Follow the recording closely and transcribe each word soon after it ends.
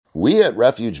We at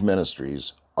Refuge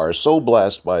Ministries are so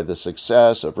blessed by the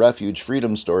success of Refuge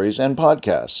Freedom Stories and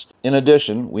podcasts. In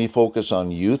addition, we focus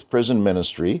on youth prison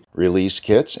ministry, release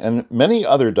kits, and many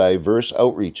other diverse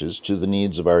outreaches to the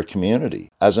needs of our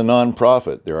community. As a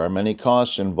nonprofit, there are many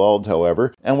costs involved,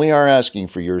 however, and we are asking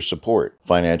for your support.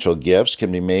 Financial gifts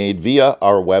can be made via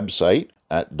our website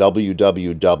at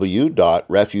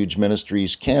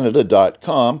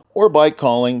www.refugeministriescanada.com or by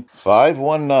calling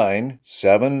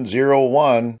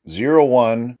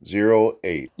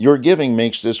 519-701-0108. Your giving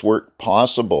makes this work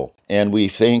possible, and we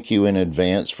thank you in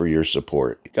advance for your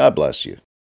support. God bless you.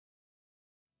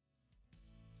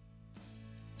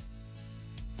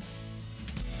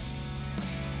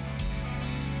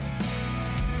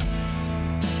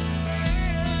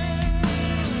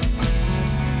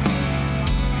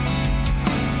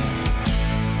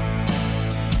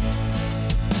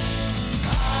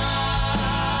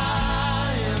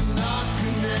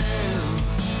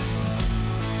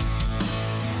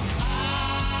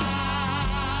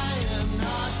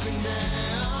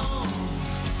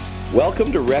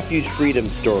 Welcome to Refuge Freedom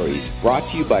Stories, brought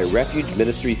to you by Refuge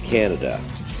Ministries Canada.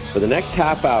 For the next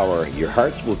half hour, your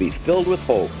hearts will be filled with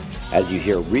hope as you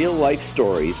hear real-life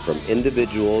stories from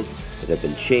individuals that have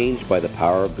been changed by the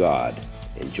power of God.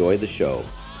 Enjoy the show.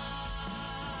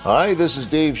 Hi, this is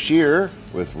Dave Shear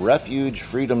with Refuge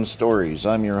Freedom Stories.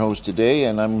 I'm your host today,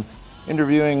 and I'm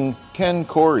interviewing Ken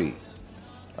Quarrie.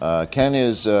 Ken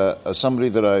is somebody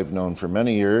that I've known for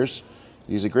many years.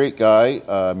 He's a great guy,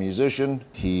 a musician.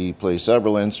 He plays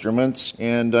several instruments,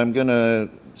 and I'm going to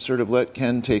sort of let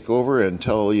Ken take over and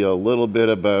tell you a little bit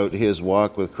about his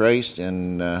walk with Christ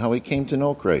and how he came to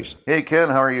know Christ. Hey, Ken,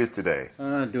 how are you today?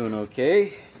 Doing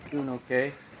okay.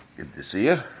 Good to see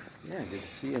you. Yeah, good to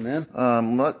see you, man.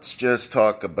 Let's just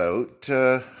talk about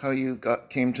how you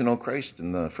came to know Christ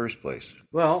in the first place.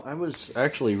 Well, I was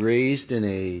actually raised in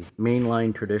a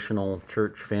mainline traditional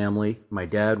church family. My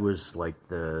dad was like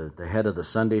the head of the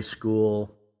Sunday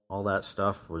school, all that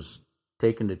stuff, was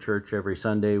taken to church every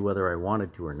Sunday, whether I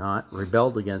wanted to or not.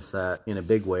 Rebelled against that in a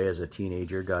big way as a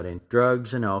teenager, got in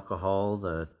drugs and alcohol,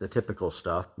 the typical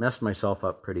stuff. Messed myself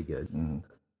up pretty good. Mm-hmm.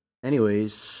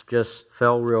 Anyways, just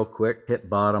fell real quick, hit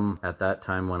bottom at that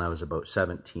time when I was about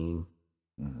 17.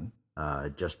 Mm-hmm.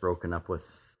 Just broken up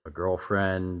with a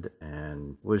girlfriend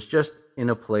and was just in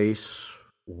a place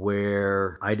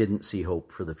where I didn't see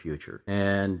hope for the future.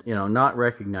 And, not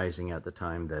recognizing at the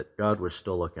time that God was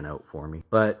still looking out for me.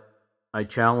 But I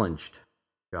challenged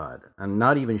God. I'm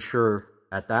not even sure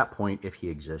at that point if he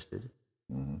existed.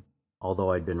 Mm-hmm.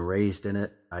 Although I'd been raised in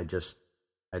it, I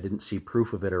didn't see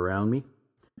proof of it around me.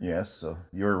 Yes, so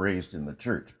you were raised in the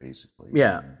church, basically.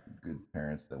 Yeah. Good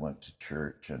parents that went to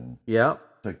church and yeah,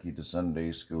 took you to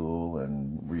Sunday school,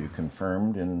 and were you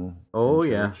confirmed in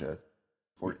church at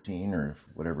 14 or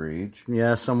whatever age?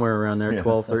 Yeah, somewhere around there,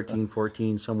 12, 13,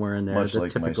 14, somewhere in there. Much the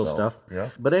like typical myself. Stuff. Yeah.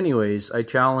 But anyways, I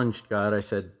challenged God. I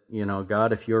said,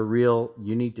 God, if you're real,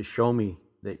 you need to show me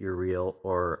that you're real,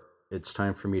 or it's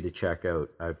time for me to check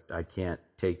out. I can't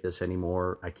take this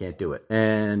anymore. I can't do it.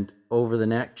 And over the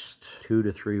next 2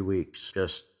 to 3 weeks,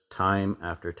 just time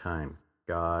after time,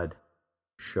 God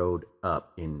showed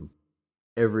up in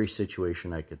every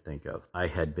situation I could think of. I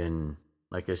had been,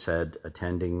 like I said,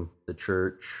 attending the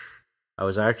church. I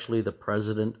was actually the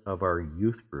president of our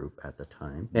youth group at the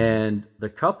time. And the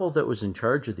couple that was in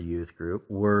charge of the youth group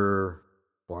were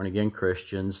born-again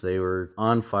Christians. They were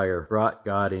on fire, brought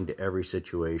God into every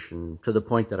situation to the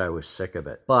point that I was sick of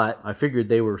it. But I figured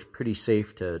they were pretty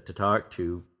safe to talk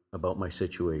to about my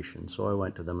situation. So I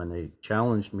went to them and they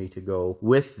challenged me to go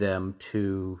with them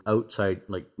to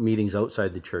meetings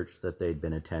outside the church that they'd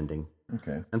been attending.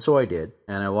 Okay. And so I did.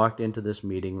 And I walked into this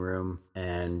meeting room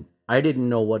and I didn't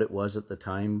know what it was at the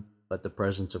time, but the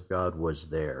presence of God was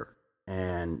there.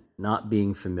 And not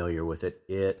being familiar with it,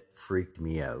 it freaked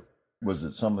me out. Was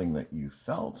it something that you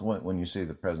felt when you say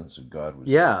the presence of God was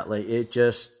there? Yeah,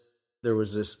 there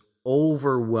was this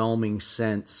overwhelming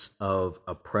sense of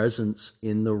a presence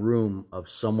in the room of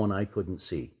someone I couldn't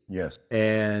see. Yes.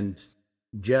 And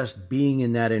just being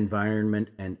in that environment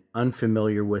and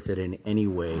unfamiliar with it in any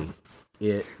way,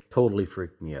 it totally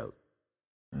freaked me out.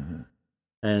 Mm-hmm.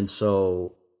 And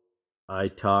so I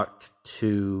talked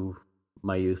to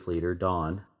my youth leader,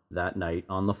 Don, that night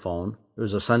on the phone. It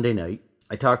was a Sunday night.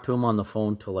 I talked to him on the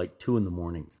phone till like 2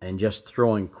 a.m. and just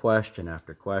throwing question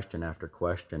after question after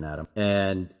question at him.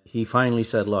 And he finally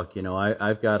said, look,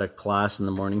 I've got a class in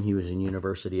the morning. He was in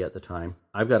university at the time.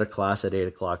 I've got a class at 8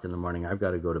 o'clock in the morning. I've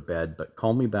got to go to bed, but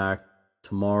call me back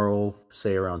tomorrow,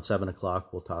 say around 7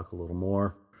 o'clock. We'll talk a little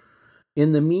more.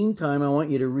 In the meantime, I want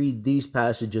you to read these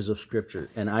passages of Scripture.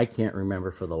 And I can't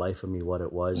remember for the life of me what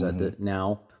it was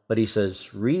now. But he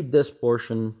says, read this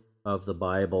portion of the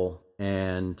Bible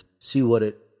and see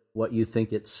what you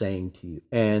think it's saying to you.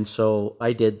 And so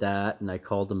I did that, and I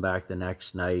called him back the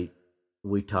next night.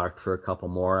 We talked for a couple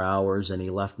more hours, and he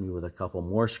left me with a couple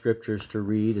more scriptures to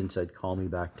read and said, call me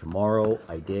back tomorrow.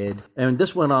 I did. And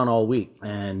this went on all week.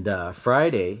 And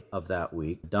Friday of that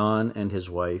week, Don and his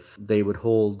wife, they would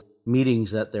hold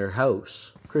meetings at their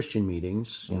house, Christian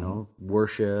meetings, you know,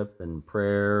 worship and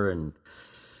prayer and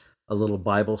a little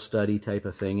Bible study type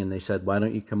of thing. And they said, why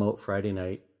don't you come out Friday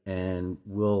night and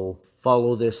we'll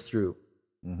follow this through?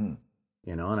 You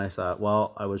know, and I thought,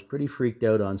 well, I was pretty freaked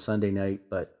out on Sunday night,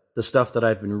 but the stuff that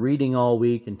I've been reading all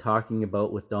week and talking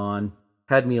about with Don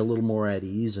had me a little more at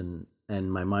ease, and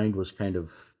my mind was kind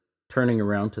of turning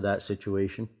around to that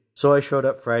situation. So I showed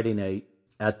up Friday night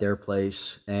at their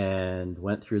place and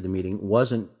went through the meeting.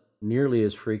 Wasn't nearly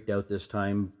as freaked out this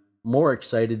time, more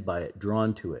excited by it,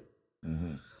 drawn to it.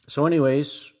 So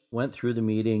anyways, went through the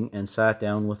meeting and sat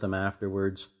down with them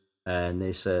afterwards, and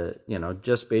they said, you know,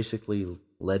 just basically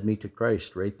led me to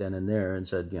Christ right then and there and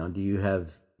said, you know, do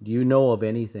you know of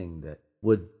anything that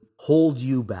would hold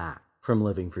you back from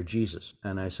living for Jesus?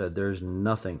 And I said, there's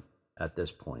nothing at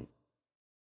this point,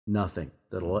 nothing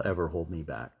that'll ever hold me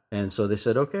back. And so they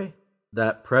said, okay.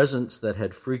 That presence that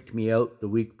had freaked me out the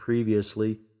week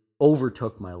previously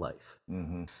overtook my life.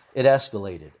 It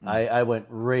escalated. I went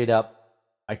right up.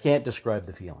 I can't describe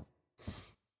the feeling.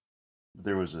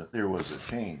 There was a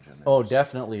change.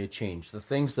 Definitely a change. The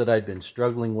things that I'd been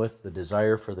struggling with, the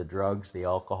desire for the drugs, the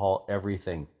alcohol,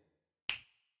 everything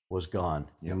was gone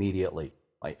immediately.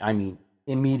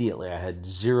 Immediately. I had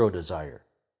zero desire.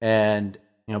 And,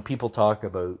 you know, people talk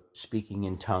about speaking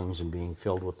in tongues and being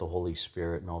filled with the Holy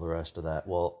Spirit and all the rest of that.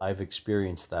 Well, I've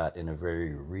experienced that in a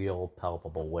very real,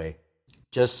 palpable way.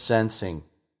 Just sensing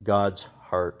God's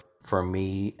heart for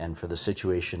me and for the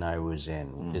situation I was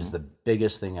in is the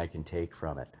biggest thing I can take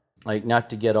from it. Like, not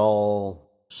to get all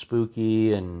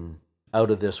spooky and out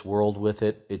of this world with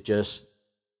it. It just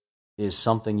is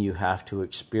something you have to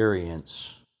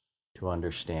experience to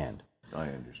understand. I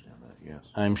understand that,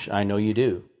 yes. I know you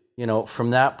do. You know, from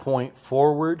that point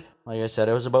forward, like I said,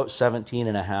 I was about 17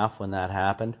 and a half when that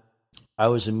happened. I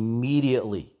was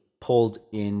immediately pulled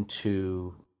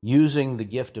into using the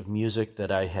gift of music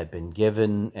that I had been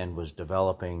given and was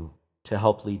developing to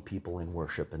help lead people in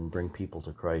worship and bring people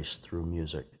to Christ through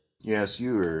music. Yes,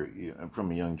 from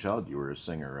a young child, you were a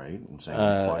singer, right? And sang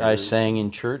in choirs. I sang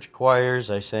in church choirs.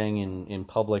 I sang in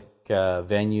public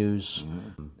venues.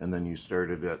 And then you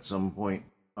started at some point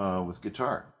with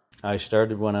guitar. I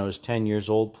started when I was 10 years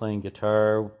old playing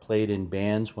guitar, played in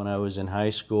bands when I was in high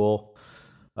school,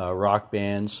 rock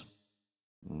bands.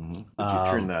 But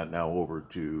you turned that now over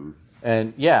to...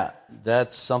 And yeah,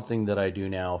 that's something that I do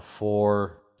now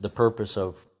for the purpose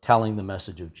of telling the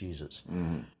message of Jesus.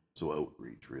 So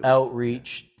outreach, really.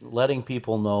 Outreach, letting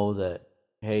people know that,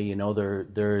 hey, you know,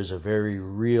 there is a very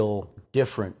real,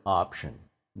 different option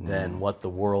than what the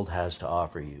world has to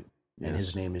offer you. And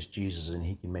his name is Jesus, and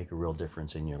he can make a real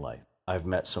difference in your life. I've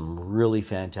met some really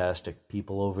fantastic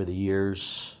people over the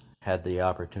years, had the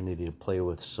opportunity to play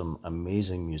with some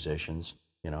amazing musicians.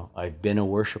 You know, I've been a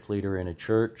worship leader in a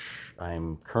church.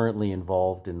 I'm currently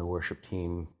involved in the worship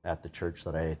team at the church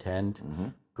that I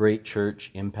attend. Great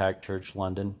church, Impact Church,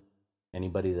 London.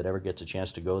 Anybody that ever gets a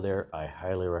chance to go there, I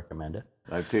highly recommend it.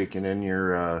 I've taken in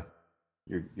your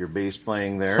bass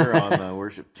playing there on the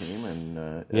worship team,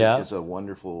 and it's a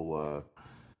wonderful.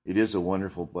 It is a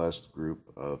wonderful, blessed group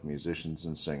of musicians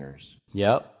and singers.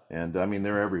 Yep. And I mean,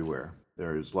 they're everywhere.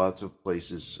 There's lots of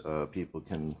places people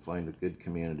can find a good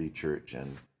community church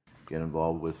and get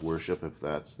involved with worship if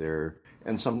that's there.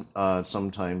 And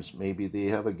sometimes maybe they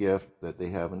have a gift that they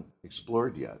haven't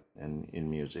explored yet, and in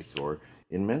music or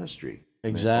in ministry.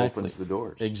 Exactly. It opens the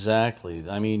doors. Exactly.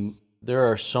 I mean,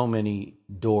 there are so many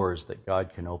doors that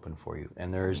God can open for you,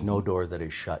 and there is no door that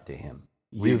is shut to him.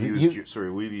 We've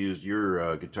used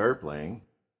your guitar playing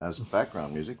as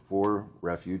background music for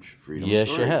Refuge Freedom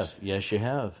Stories. Yes, you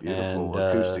have. Beautiful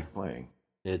acoustic playing.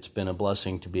 It's been a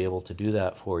blessing to be able to do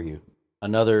that for you.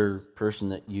 Another person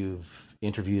that you've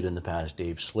interviewed in the past,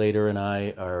 Dave Slater, and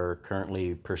I are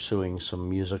currently pursuing some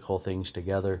musical things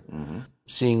together,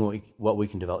 seeing what we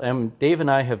can develop. And Dave and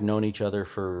I have known each other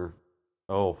for,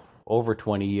 over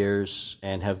 20 years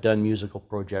and have done musical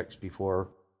projects before,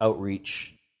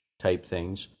 outreach type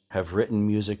things, have written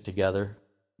music together.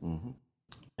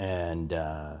 And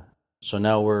so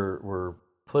now we're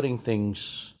putting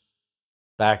things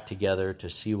back together to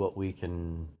see what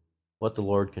the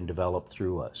Lord can develop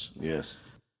through us. Yes.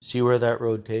 see where that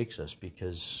road takes us,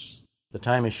 because the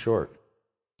time is short,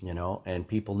 and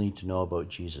people need to know about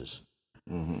Jesus.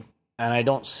 Mm-hmm. And I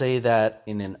don't say that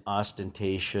in an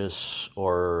ostentatious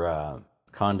or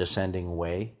condescending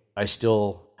way. I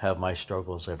still have my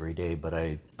struggles every day, but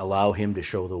I allow him to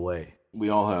show the way. We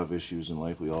all have issues in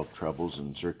life. We all have troubles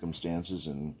and circumstances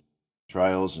and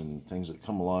trials and things that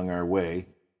come along our way.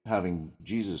 Having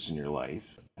Jesus in your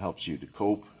life helps you to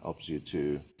cope, helps you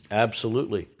to...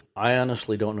 Absolutely. I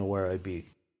honestly don't know where I'd be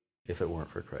if it weren't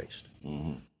for Christ.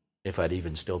 Mm-hmm. If I'd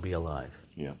even still be alive.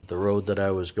 Yeah. The road that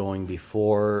I was going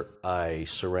before I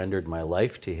surrendered my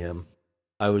life to him,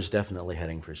 I was definitely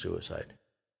heading for suicide.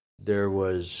 There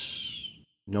was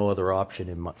no other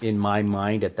option in my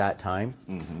mind at that time.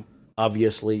 Mm-hmm.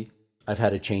 Obviously, I've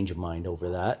had a change of mind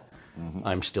over that. Mm-hmm.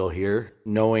 I'm still here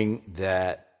knowing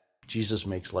that Jesus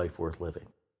makes life worth living.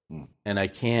 Mm. And I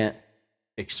can't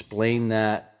explain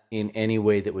that in any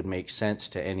way that would make sense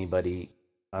to anybody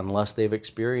unless they've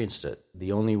experienced it.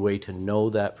 The only way to know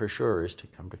that for sure is to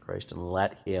come to Christ and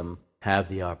let him have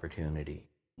the opportunity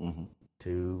mm-hmm.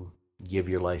 to give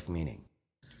your life meaning.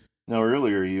 Now,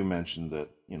 earlier you mentioned that,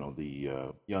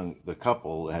 the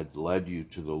couple had led you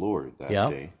to the Lord that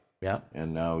day. Yeah.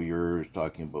 And now you're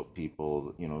talking about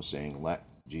people, saying, let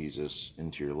Jesus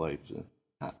into your life.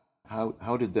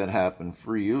 How did that happen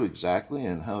for you exactly?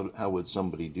 And how would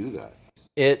somebody do that?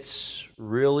 It's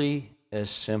really as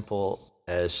simple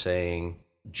as saying,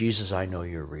 Jesus, I know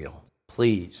you're real.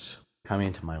 Please come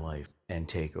into my life and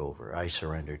take over. I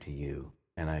surrender to you,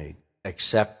 and I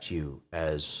accept you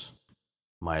as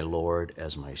my Lord,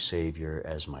 as my Savior,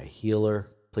 as my healer.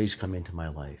 Please come into my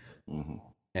life. Mm-hmm.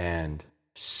 And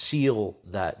seal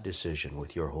that decision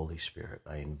with your Holy Spirit.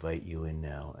 I invite you in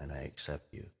now, and I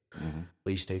accept you. Mm-hmm.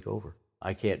 Please take over.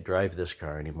 I can't drive this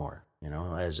car anymore.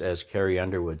 As Carrie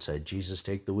Underwood said, Jesus,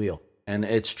 take the wheel. And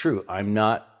it's true. I'm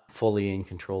not fully in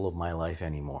control of my life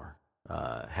anymore.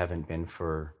 Haven't been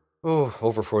for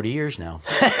over 40 years now.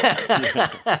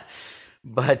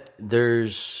 But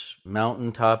there's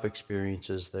mountaintop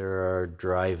experiences. There are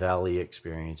dry valley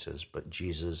experiences. But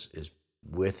Jesus is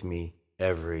with me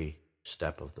every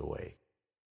step of the way.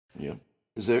 Yeah.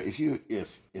 Is there, if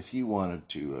you wanted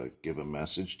to give a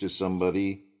message to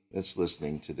somebody that's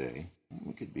listening today,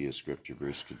 it could be a scripture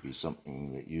verse, could be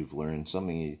something that you've learned,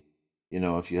 something,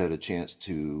 if you had a chance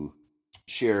to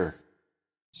share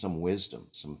some wisdom,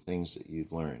 some things that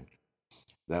you've learned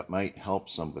that might help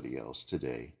somebody else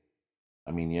today.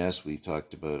 I mean, yes, we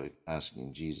talked about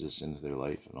asking Jesus into their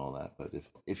life and all that, but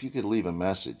if you could leave a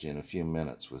message in a few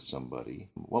minutes with somebody,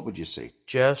 what would you say?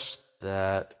 Just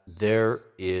that there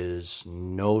is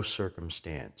no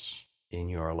circumstance in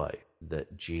your life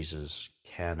that Jesus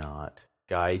cannot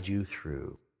guide you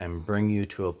through and bring you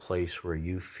to a place where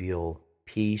you feel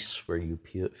peace, where you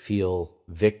feel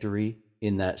victory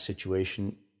in that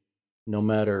situation, no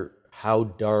matter how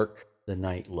dark the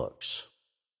night looks.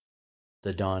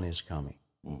 The dawn is coming.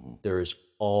 Mm-hmm. There is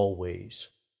always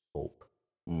hope.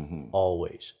 Mm-hmm.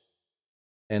 Always.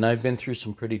 And I've been through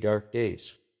some pretty dark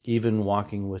days. Even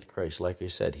walking with Christ, like I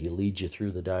said, he leads you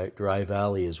through the dry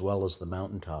valley as well as the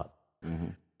mountaintop. Mm-hmm.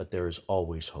 But there is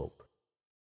always hope.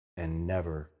 And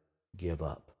never give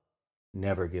up.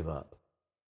 Never give up.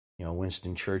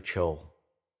 Winston Churchill,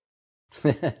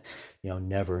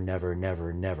 never, never,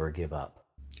 never, never give up.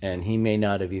 And he may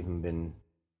not have even been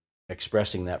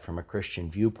expressing that from a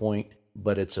Christian viewpoint,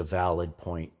 but it's a valid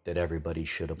point that everybody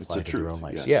should apply to their own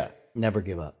lives. Yes. Yeah, never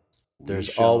give up.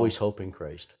 There's always hope in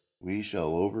Christ. We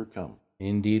shall overcome.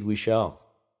 Indeed, we shall.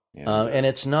 And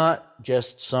it's not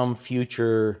just some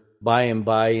future, by and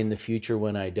by in the future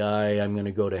when I die, I'm going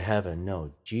to go to heaven.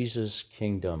 No, Jesus'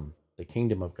 kingdom, the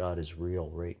kingdom of God is real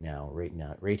right now,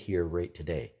 right here, right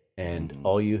today. And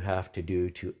all you have to do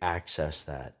to access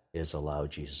that is allow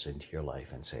Jesus into your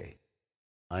life and say,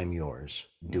 I'm yours.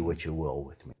 Do what you will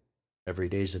with me. Every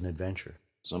day's an adventure.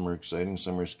 Some are exciting,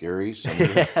 some are scary. Some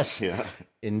Yes, yeah.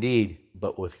 Indeed.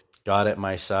 But with God at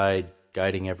my side,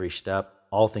 guiding every step,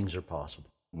 all things are possible.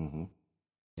 Mm-hmm.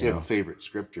 Do you have a favorite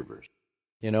scripture verse?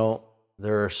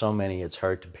 There are so many, it's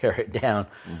hard to bear it down.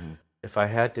 Mm-hmm. If I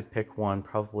had to pick one,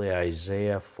 probably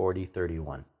Isaiah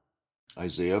 40:31.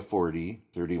 Isaiah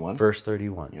 40:31. Verse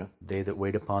 31. Yeah. They that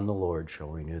wait upon the Lord shall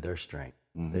renew their strength.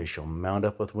 Mm-hmm. They shall mount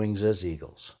up with wings as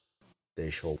eagles. They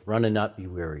shall run and not be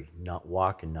weary, not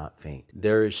walk and not faint.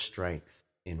 There is strength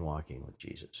in walking with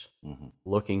Jesus. Mm-hmm.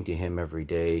 Looking to him every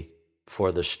day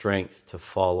for the strength to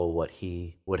follow what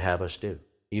he would have us do.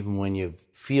 Even when you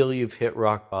feel you've hit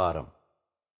rock bottom,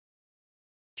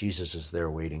 Jesus is there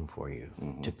waiting for you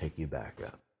to pick you back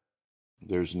up.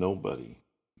 There's nobody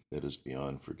that is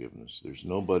beyond forgiveness. There's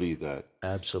nobody that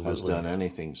Absolutely has done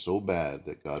anything so bad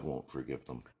that God won't forgive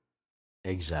them.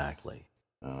 exactly.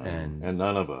 And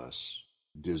none of us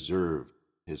deserve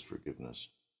his forgiveness.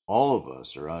 All of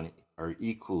us are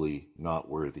equally not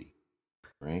worthy,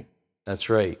 right? That's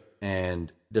right.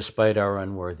 And despite our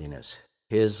unworthiness,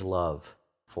 his love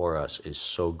for us is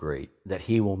so great that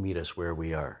he will meet us where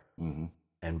we are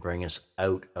and bring us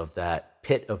out of that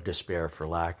pit of despair, for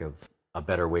lack of a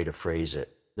better way to phrase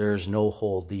it. There's no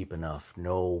hole deep enough,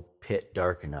 no pit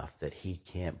dark enough that he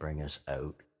can't bring us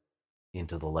out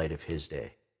into the light of his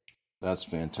day. That's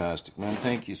fantastic, man.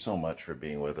 Thank you so much for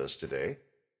being with us today.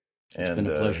 It's been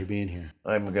a pleasure being here.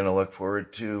 I'm going to look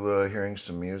forward to hearing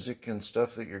some music and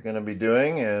stuff that you're going to be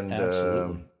doing. And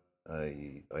Absolutely.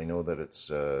 I know that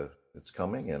it's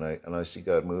coming, and I see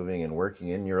God moving and working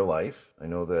in your life. I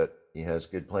know that he has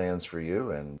good plans for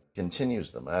you and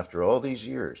continues them after all these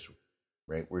years,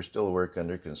 right? We're still a work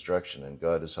under construction, and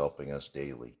God is helping us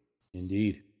daily.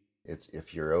 Indeed. It's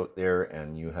if you're out there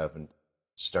and you haven't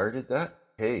started that,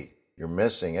 hey, you're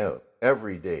missing out.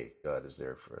 Every day, God is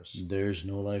there for us. There's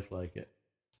no life like it.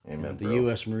 Amen. The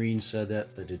U.S. Marines said that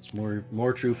it's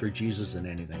more true for Jesus than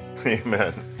anything.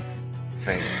 Amen.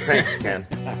 Thanks, Ken.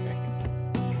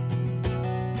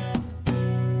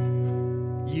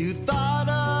 You thought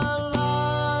a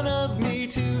lot of me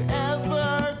to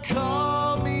ever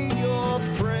call me your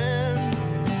friend.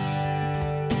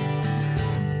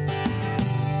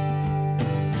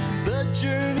 The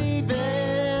journey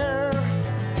there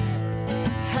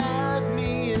had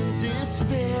me in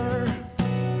despair.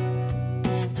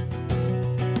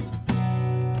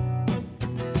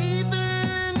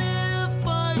 Even if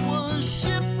I was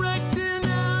shipwrecked in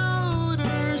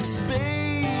outer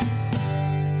space,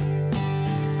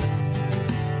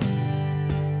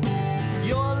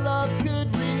 your love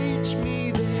could reach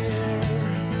me there,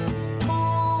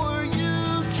 for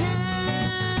you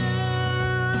cared.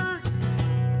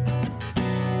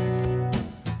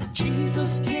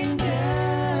 Jesus came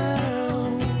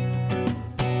down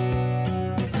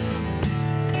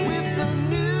with a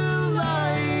new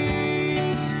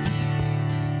light,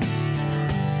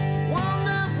 one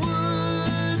that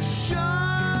would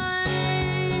shine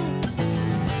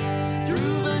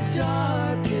through the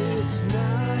darkest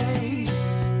night,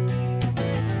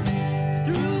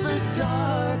 through the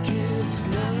darkest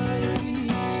night.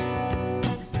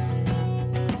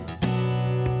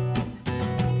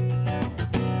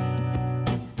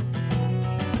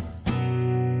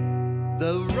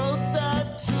 The road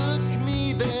that took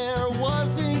me there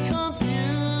was in confusion.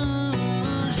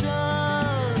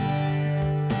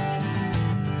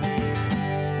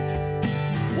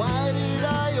 Why did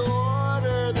I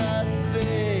order that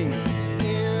thing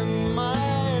in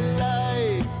my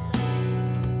life?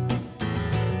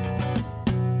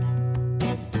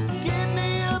 Give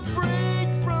me a break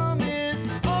from it,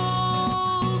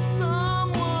 oh,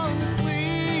 someone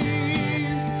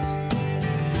please.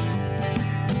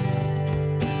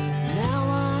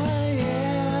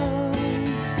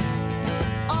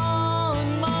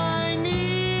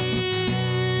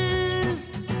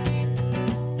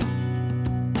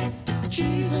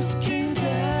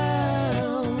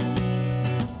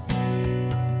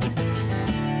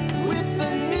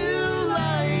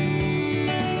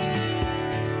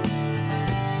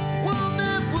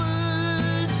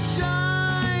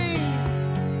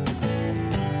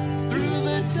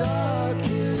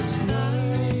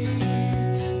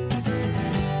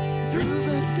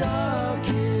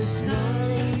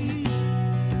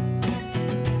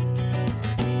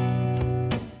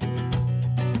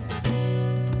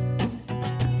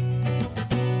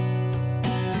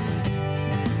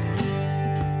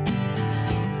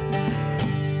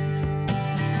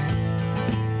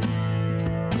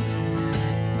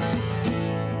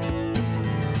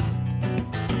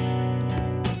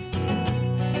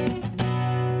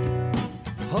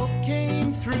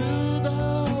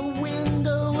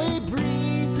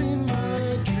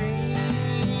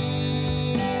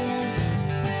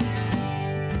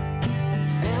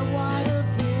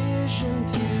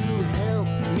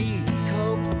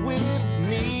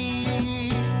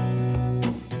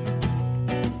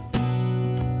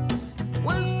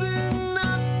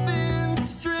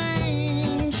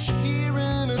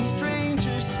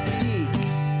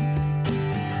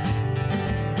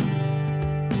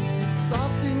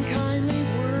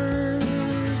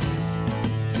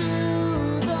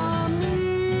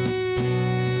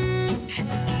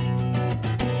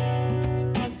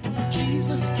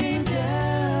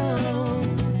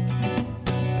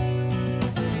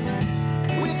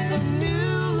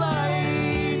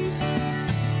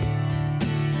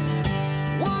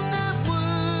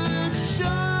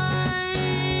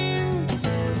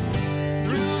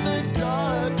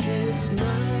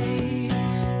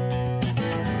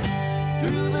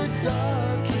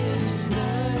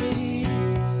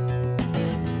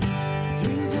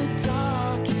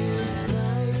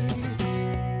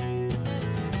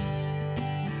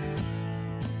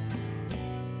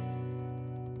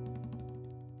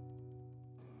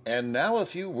 And now a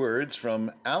few words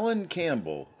from Alan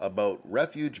Campbell about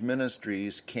Refuge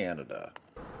Ministries Canada.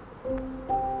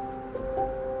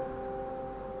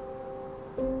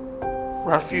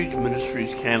 Refuge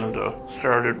Ministries Canada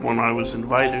started when I was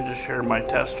invited to share my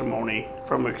testimony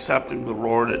from accepting the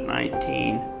Lord at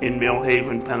 19 in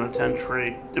Millhaven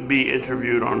Penitentiary to be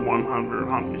interviewed on 100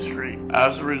 Huntley Street.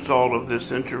 As a result of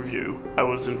this interview, I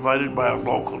was invited by a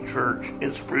local church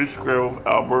in Spruce Grove,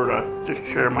 Alberta, to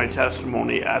share my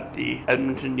testimony at the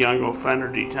Edmonton Young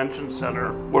Offender Detention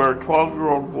Centre, where a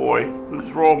 12-year-old boy,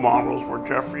 whose role models were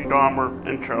Jeffrey Dahmer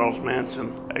and Charles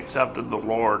Manson, accepted the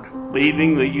Lord.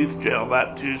 Leaving the youth jail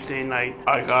that Tuesday night,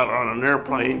 I got on an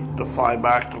airplane to fly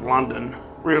back to London,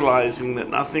 realizing that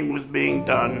nothing was being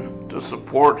done to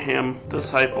support him,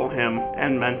 disciple him,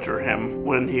 and mentor him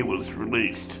when he was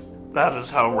released. That is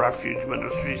how Refuge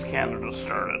Ministries Canada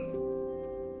started.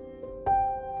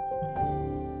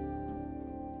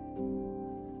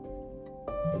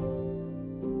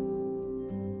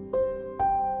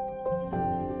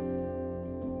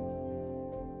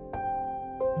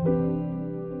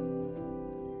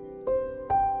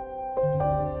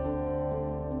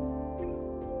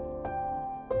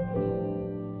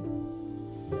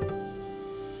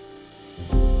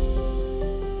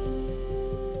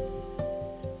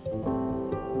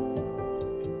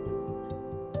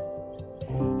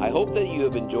 I hope that you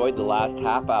have enjoyed the last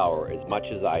half hour as much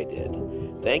as I did.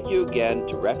 Thank you again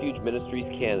to Refuge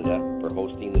Ministries Canada for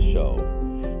hosting the show.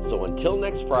 So until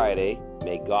next Friday,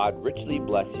 may God richly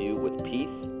bless you with peace,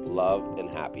 love, and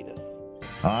happiness.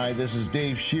 Hi, this is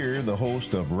Dave Shear, the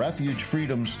host of Refuge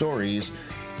Freedom Stories,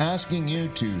 asking you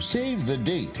to save the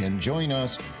date and join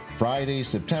us Friday,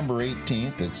 September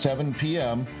 18th at 7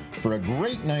 p.m. for a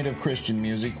great night of Christian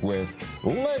music with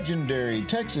legendary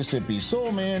Texas hippie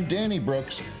soul man Danny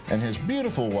Brooks and his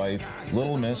beautiful wife,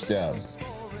 Little Miss Deb.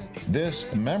 This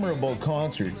memorable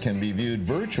concert can be viewed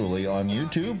virtually on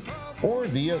YouTube or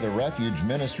via the Refuge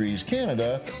Ministries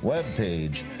Canada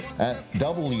webpage at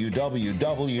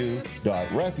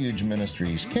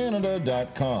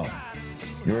www.refugeministriescanada.com.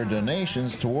 Your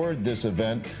donations toward this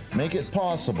event make it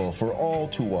possible for all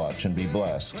to watch and be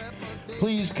blessed.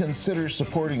 Please consider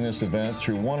supporting this event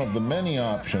through one of the many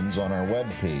options on our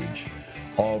webpage.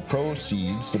 All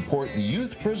proceeds support the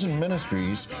youth prison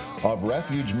ministries of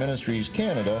Refuge Ministries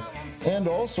Canada and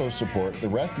also support the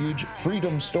Refuge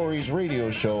Freedom Stories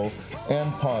radio show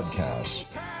and podcasts.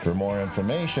 For more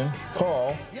information,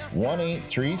 call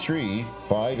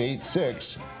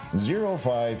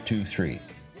 1-833-586-0523.